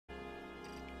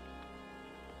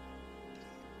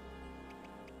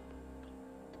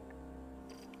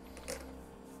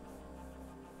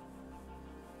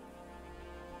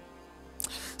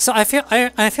So I feel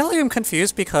like I'm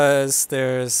confused because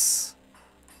there's...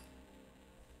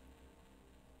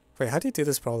 Wait, how do you do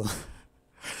this problem?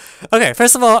 Okay,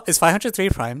 first of all, is 503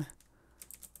 prime?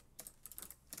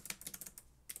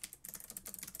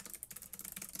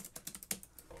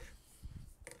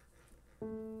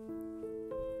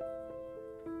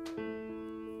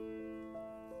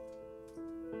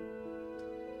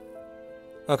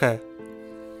 Okay.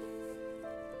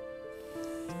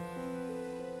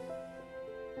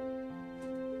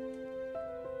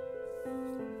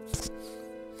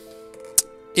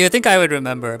 You think I would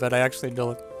remember, but I actually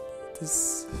don't.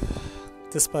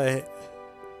 Despite...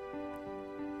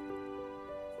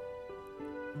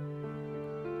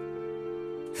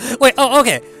 Wait, oh,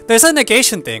 okay. There's a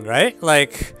negation thing, right?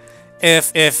 Like,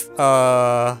 if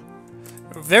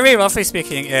very roughly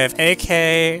speaking, if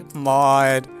AK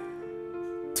mod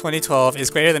 2012 is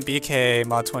greater than BK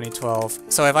mod 2012,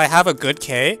 so if I have a good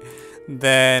K,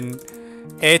 then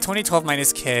A 2012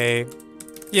 minus K,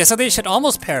 yeah, so they should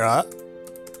almost pair up.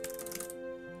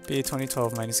 B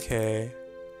 2012 minus K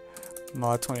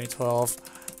mod 2012,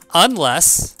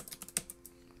 unless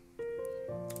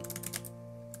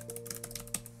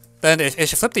then it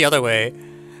should flip the other way.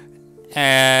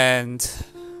 And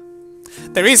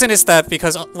the reason is that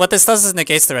because what this does is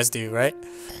negates the residue, right?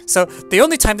 So the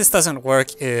only time this doesn't work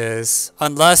is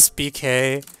unless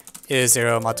BK is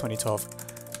 0 mod 2012.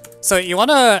 So you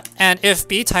wanna, and if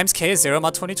B times K is 0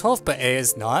 mod 2012 but A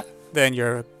is not, then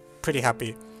you're pretty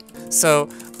happy. So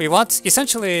we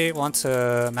essentially want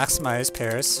to maximize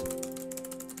pairs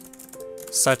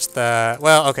such that,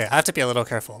 well, okay, I have to be a little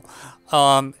careful.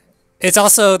 It's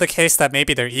also the case that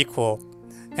maybe they're equal,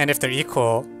 and if they're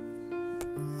equal,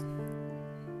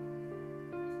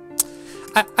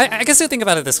 I guess you think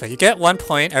about it this way. You get 1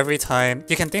 point every time.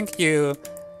 You can think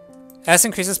S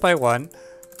increases by 1,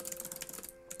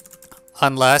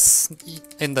 unless,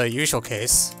 in the usual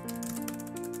case,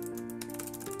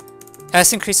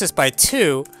 S increases by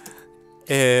 2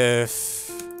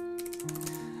 if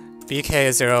BK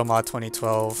is 0 mod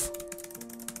 2012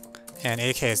 and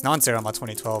AK is non-zero mod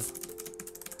 2012.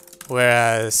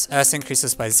 Whereas S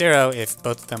increases by 0 if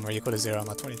both of them are equal to 0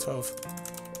 mod 2012.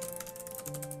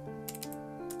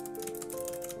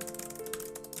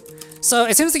 So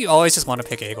it seems like you always just want to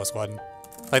pick A equals 1.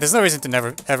 Like there's no reason to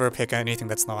never ever pick anything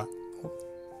that's not.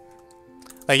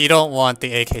 Like you don't want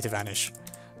the AK to vanish.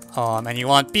 And you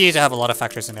want B to have a lot of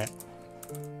factors in it.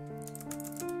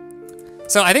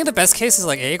 So I think the best case is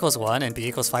like A equals 1 and B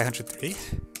equals 503.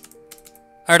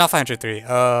 Or not 503.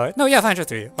 No, yeah,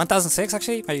 503. 1006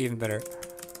 actually might be even better.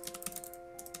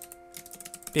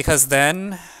 Because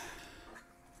then,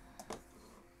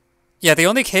 yeah, the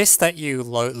only case that you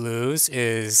lose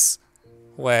is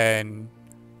when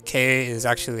K is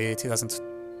actually 2000.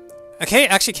 Okay,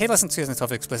 actually K less than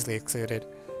 2012 explicitly excluded.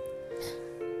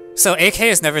 So AK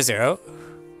is never 0,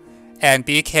 and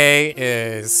BK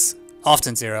is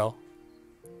often 0,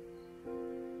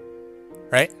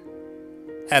 right?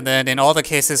 And then in all the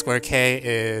cases where K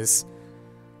is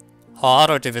odd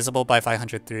or divisible by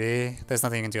 503, there's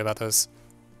nothing you can do about those.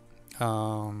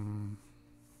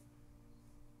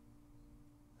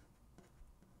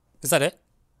 Is that it?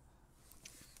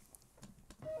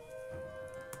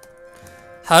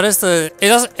 How does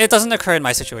it doesn't occur in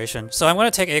my situation, so I'm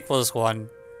gonna take A equals 1.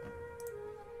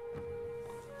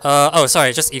 Oh,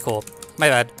 sorry, just equal. My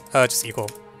bad. Just equal.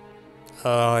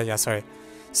 Yeah, sorry.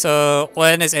 So,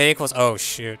 when is A equals... Oh,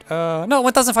 shoot. No,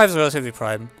 1005 is relatively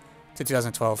prime to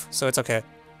 2012, so it's okay.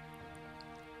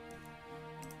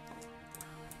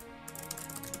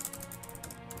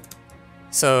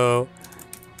 So,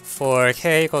 for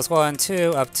K equals 1,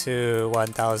 2, up to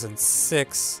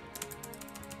 1006...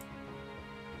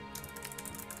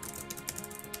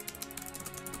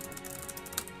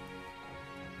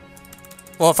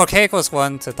 Well, for K equals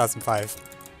 1 to 1005.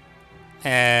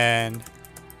 And...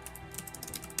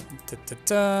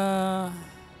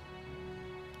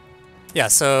 Yeah,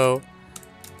 so...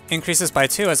 Increases by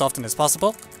 2 as often as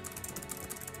possible.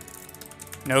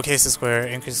 No cases where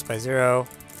it increases by 0.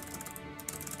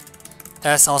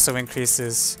 S also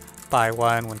increases by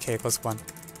 1 when K equals 1.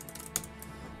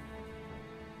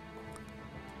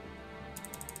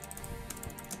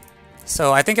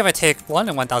 So I think if I take 1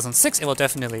 and 1006, it will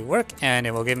definitely work, and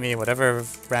it will give me whatever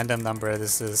random number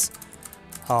this is.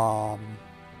 I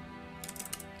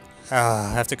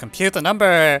have to compute the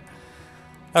number!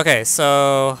 Okay,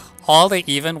 so all the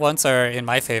even ones are in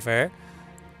my favor,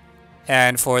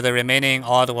 and for the remaining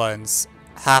odd ones,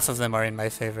 half of them are in my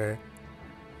favor.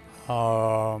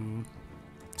 So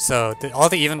all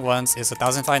the even ones is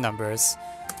 1005 numbers,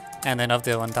 and then of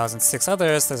the 1006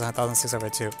 others, there's 1006 over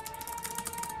 2.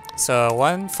 So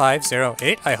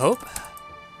 1508, I hope.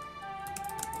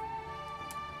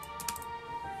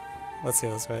 Let's see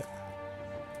if that's right.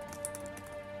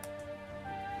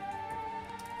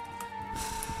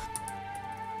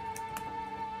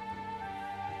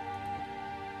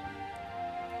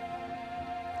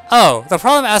 Oh, the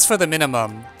problem asks for the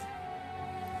minimum.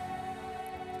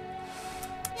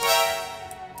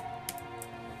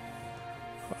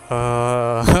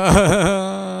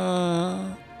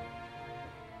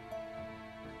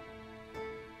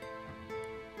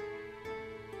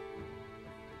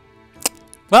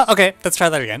 Well, okay, let's try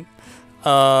that again.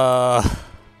 Oh,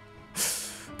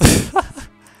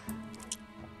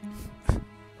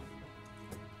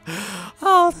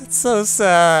 that's so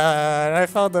sad. I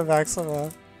found the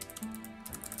maximum.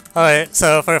 Alright,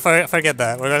 so forget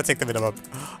that. We're gonna take the minimum.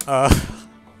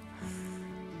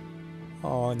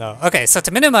 Oh no. Okay, so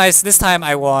to minimize, this time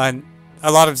I want a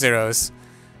lot of zeros.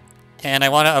 And I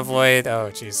want to avoid... Oh,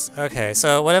 jeez. Okay,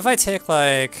 so what if I take,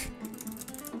 like...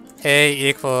 A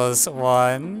equals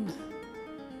 1...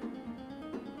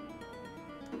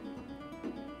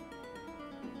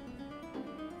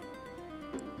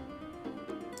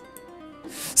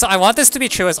 So I want this to be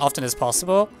true as often as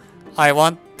possible. I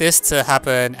want this to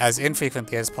happen as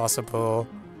infrequently as possible.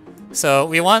 So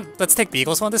we want... Let's take B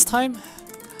equals 1 this time.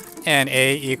 And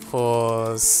A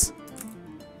equals...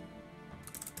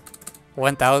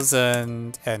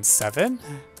 1007,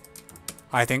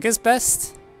 I think is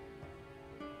best.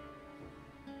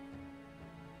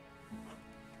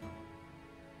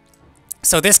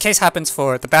 So this case happens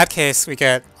for the bad case. We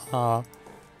get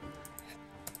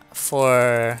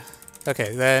for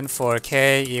okay, then for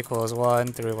k equals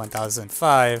 1 through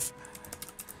 1005.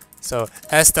 So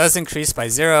s does increase by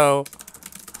 0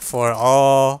 for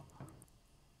all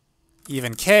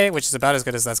even k, which is about as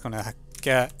good as that's going to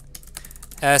get.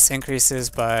 S increases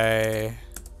by...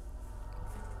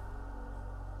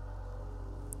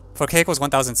 For k equals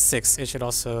 1006, it should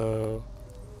also...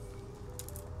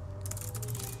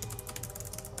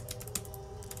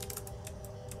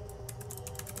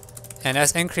 And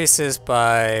S increases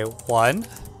by 1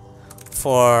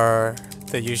 for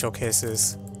the usual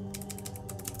cases.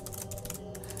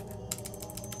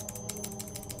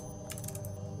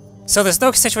 So there's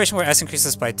no situation where S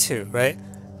increases by 2, right?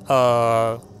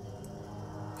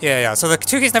 Yeah. So the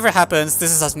 2 case never happens.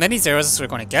 This is as many zeros as we're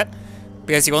going to get,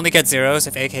 because you only get zeros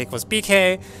if AK equals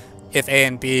BK, if A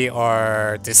and B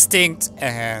are distinct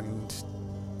and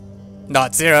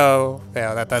not 0.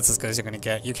 Yeah, that's as good as you're going to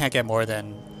get. You can't get more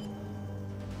than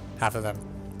half of them.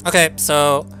 Okay,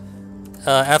 so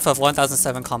f of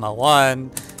 1007,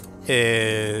 1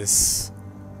 is...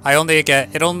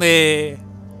 It only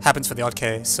happens for the odd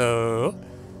k, so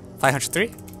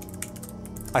 503,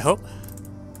 I hope.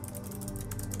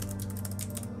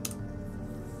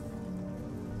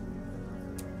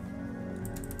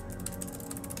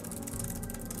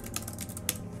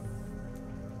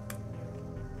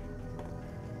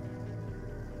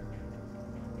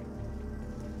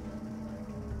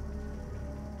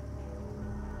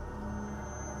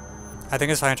 I think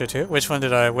it's 502. Which one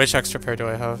did I... Which extra pair do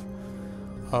I have?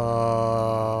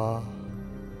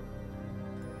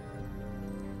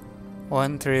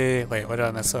 1, 3... Wait, what did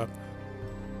I mess up?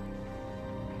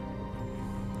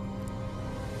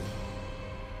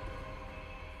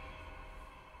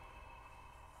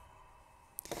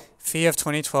 Fee of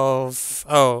 2012...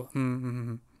 Oh,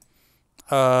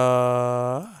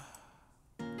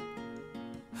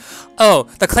 Oh,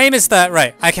 the claim is that...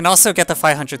 Right, I can also get the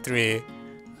 503...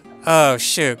 Oh,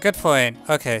 shoot. Good point.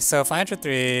 Okay, so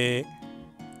 503...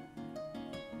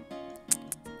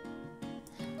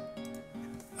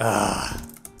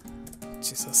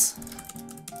 Jesus.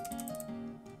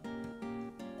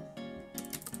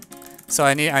 So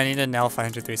I need to nail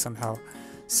 503 somehow.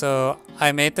 So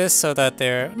I made this so that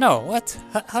they're... No, what?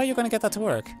 How are you going to get that to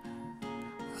work?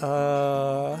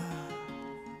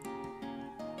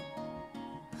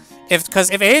 Because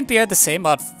if A and B are the same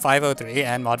mod 503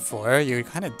 and mod 4, you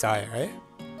kind of die, right?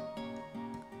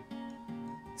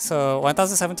 So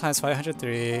 1007 times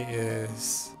 503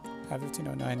 is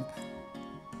 1509.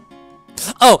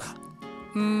 Oh!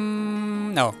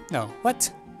 No.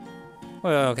 What?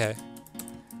 Well, okay.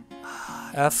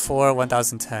 F4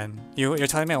 1010. You're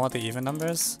telling me I want the even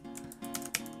numbers?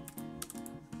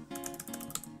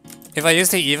 If I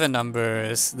use the even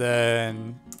numbers,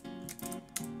 then...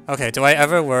 Okay, do I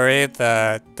ever worry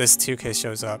that this 2 case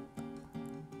shows up?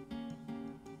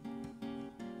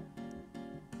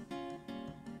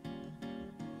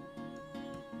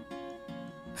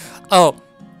 Oh,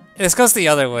 this goes the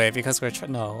other way because we're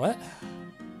no, what?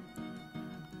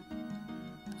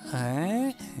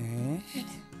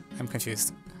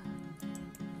 confused.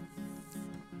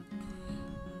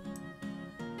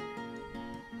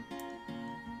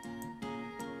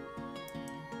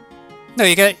 No,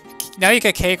 you get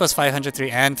k equals 503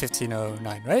 and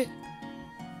 1509, right?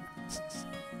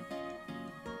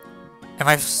 Am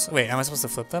I supposed to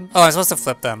flip them? Oh, I'm supposed to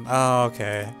flip them. Oh,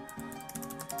 okay.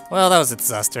 Well, that was a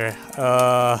disaster.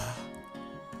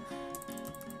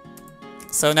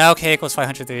 So now k equals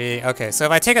 503. Okay, so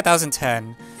if I take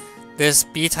 1010, this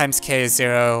b times k is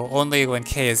 0 only when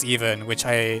k is even, which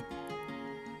I...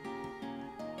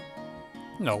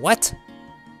 No, what?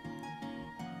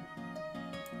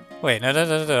 Wait, no.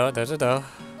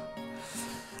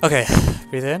 Okay,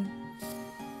 breathe in.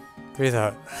 Breathe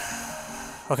out.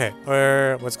 Okay,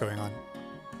 what's going on?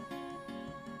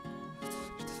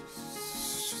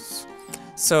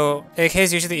 So AK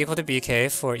is usually equal to BK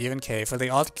for even K. For the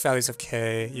odd values of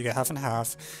K, you get half and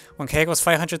half. When K equals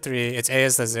 503, its A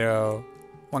is the 0.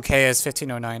 When K is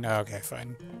 1509, oh, okay,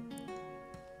 fine.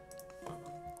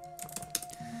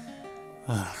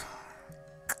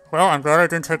 Well, I'm glad I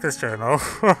didn't take this JMO.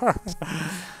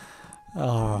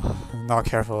 Oh, not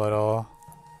careful at all.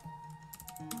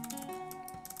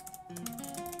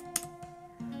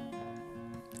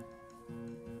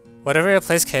 Whatever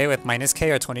replace k with minus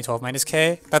k or 2012 minus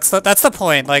k, that's the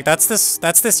point. Like that's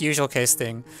this usual case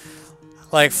thing.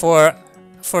 Like for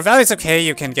values of k,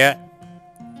 you can get,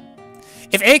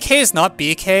 if AK is not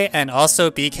BK and also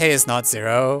BK is not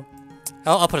 0,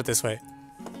 I'll put it this way.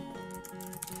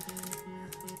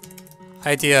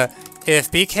 Idea: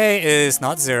 if BK is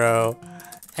not 0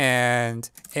 and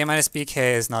A minus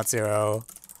BK is not 0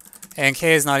 and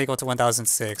k is not equal to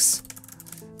 1006,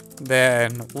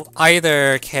 then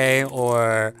either k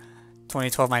or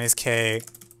 2012 minus k,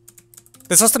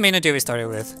 this was the main idea we started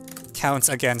with, counts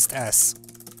against S,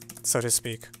 so to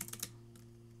speak.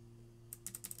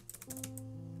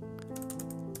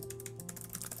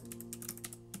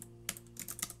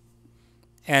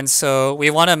 And so we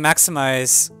want to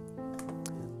maximize.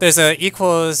 There's a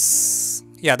equals,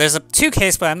 yeah, there's a 2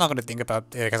 case, but I'm not going to think about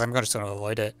it because I'm just going to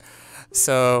avoid it.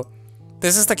 So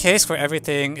this is the case where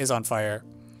everything is on fire.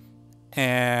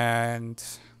 And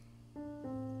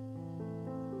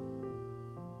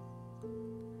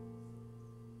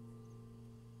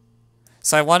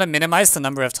so I want to minimize the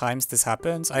number of times this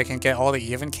happens. I can get all the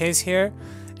even case here,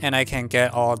 and I can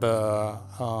get all the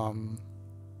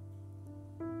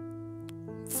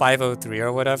 503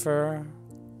 or whatever.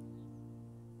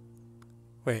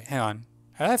 Wait, hang on.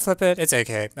 Did I flip it? It's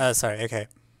AK. Sorry, AK.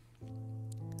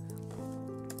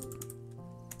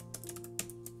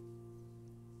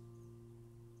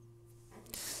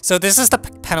 So this is the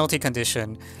penalty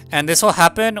condition, and this will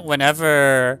happen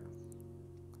whenever...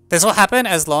 This will happen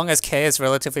as long as k is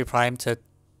relatively prime to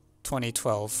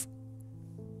 2012.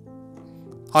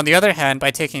 On the other hand,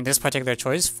 by taking this particular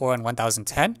choice, 4 and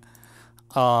 1010,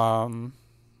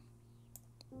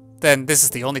 then this is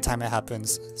the only time it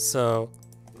happens. So...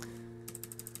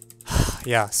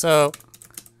 yeah, so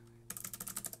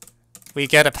we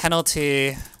get a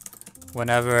penalty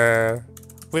whenever...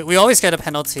 We always get a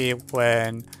penalty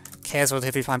when k is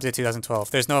relatively prime to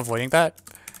 2012. There's no avoiding that.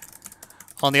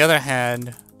 On the other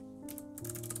hand,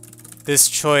 this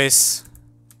choice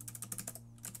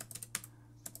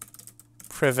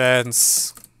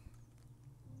prevents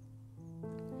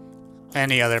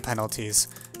any other penalties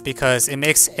because it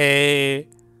makes AK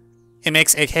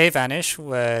vanish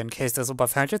when k is divisible by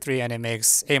 503, and it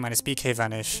makes A minus BK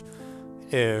vanish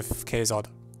if k is odd.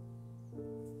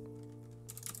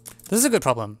 This is a good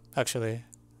problem, actually.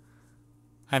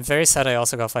 I'm very sad I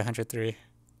also got 503.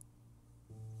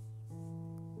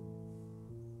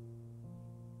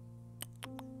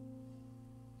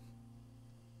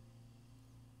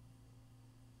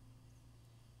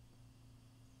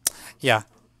 Yeah.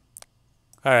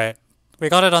 Alright. We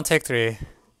got it on take 3.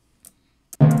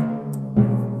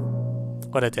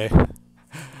 What a day.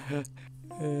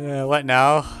 What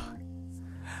now?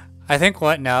 I think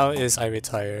what now is I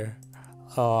retire.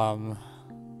 Oh,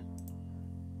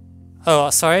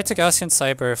 sorry to Gaussian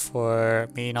Cyber for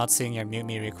me not seeing your mute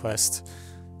me request.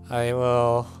 I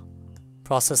will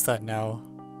process that now.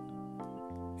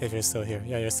 If you're still here.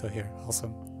 Yeah, you're still here.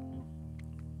 Awesome.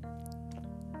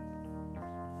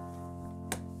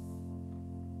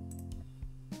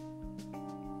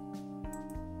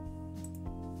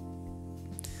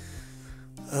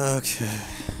 Okay.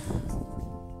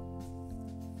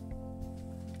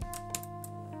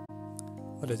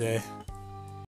 What a day.